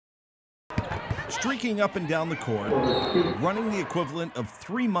Streaking up and down the court, running the equivalent of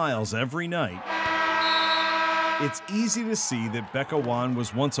 3 miles every night, it's easy to see that Becca Wann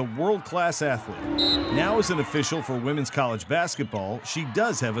was once a world-class athlete. Now as an official for women's college basketball, she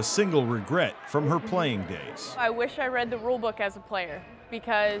does have a single regret from her playing days. I wish I read the rule book as a player,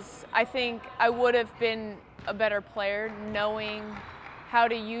 because I think I would have been a better player knowing how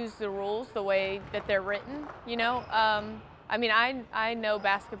to use the rules the way that they're written, you know? I mean, I know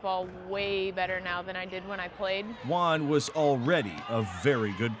basketball way better now than I did when I played. Wann was already a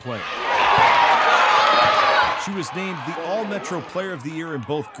very good player. She was named the All-Metro Player of the Year in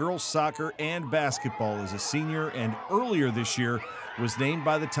both girls soccer and basketball as a senior, and earlier this year was named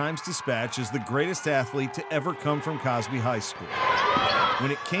by the Times Dispatch as the greatest athlete to ever come from Cosby High School.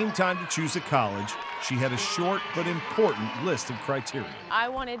 When it came time to choose a college, she had a short but important list of criteria. I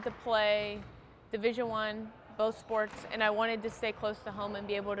wanted to play Division I, both sports, and I wanted to stay close to home and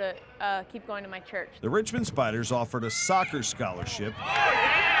be able to keep going to my church. The Richmond Spiders offered a soccer scholarship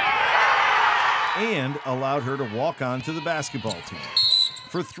and allowed her to walk on to the basketball team.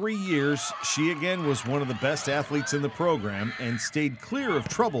 For 3 years, she again was one of the best athletes in the program and stayed clear of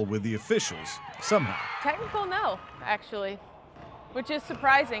trouble with the officials somehow. Technical, no, actually, which is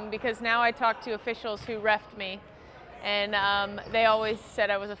surprising because now I talk to officials who reffed me, and they always said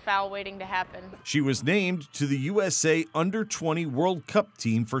I was a foul waiting to happen. She was named to the USA Under-20 World Cup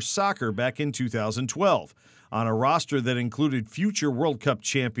team for soccer back in 2012, on a roster that included future World Cup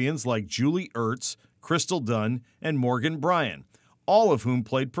champions like Julie Ertz, Crystal Dunn, and Morgan Bryan, all of whom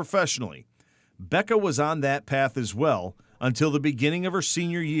played professionally. Becca was on that path as well until the beginning of her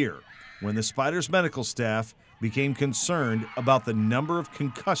senior year, when the Spiders medical staff became concerned about the number of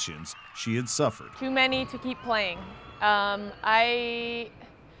concussions she had suffered. Too many to keep playing. So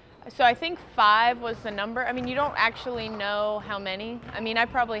I think 5 was the number. I mean, you don't actually know how many. I mean, I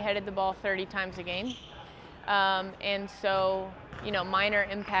probably headed the ball 30 times a game. And so, you know, minor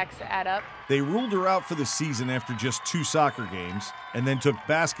impacts add up. They ruled her out for the season after just 2 soccer games and then took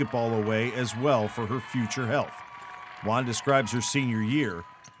basketball away as well for her future health. Wann describes her senior year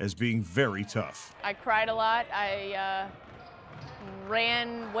as being very tough. I cried a lot. I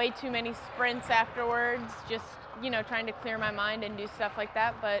ran way too many sprints afterwards, just, you know, trying to clear my mind and do stuff like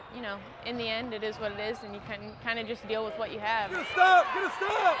that. But, you know, in the end, it is what it is, and you can kind of just deal with what you have. Get a stop! Get a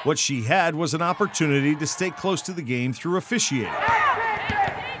stop! What she had was an opportunity to stay close to the game through officiating.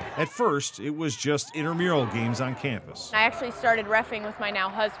 At first, it was just intramural games on campus. I actually started reffing with my now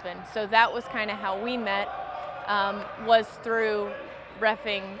husband, so that was kind of how we met, was through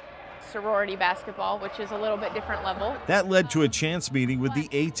reffing sorority basketball, which is a little bit different level. That led to a chance meeting with the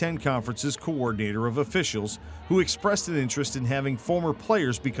A-10 Conference's coordinator of officials, who expressed an interest in having former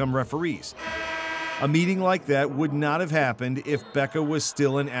players become referees. A meeting like that would not have happened if Becca was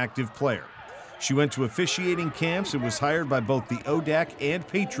still an active player. She went to officiating camps and was hired by both the ODAC and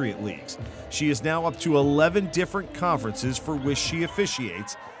Patriot Leagues. She is now up to 11 different conferences for which she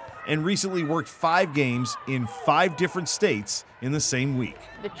officiates, and recently worked 5 games in 5 different states in the same week.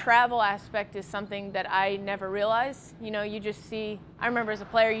 The travel aspect is something that I never realized. You know, you just see, I remember as a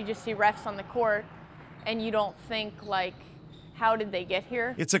player, you just see refs on the court and you don't think like, how did they get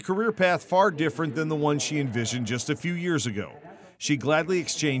here? It's a career path far different than the one she envisioned just a few years ago. She gladly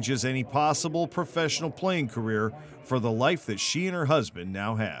exchanges any possible professional playing career for the life that she and her husband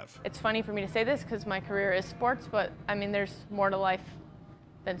now have. It's funny for me to say this because my career is sports, but I mean, there's more to life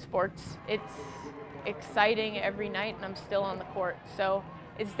than sports. It's exciting every night and I'm still on the court. So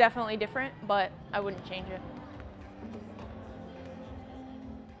it's definitely different, but I wouldn't change it.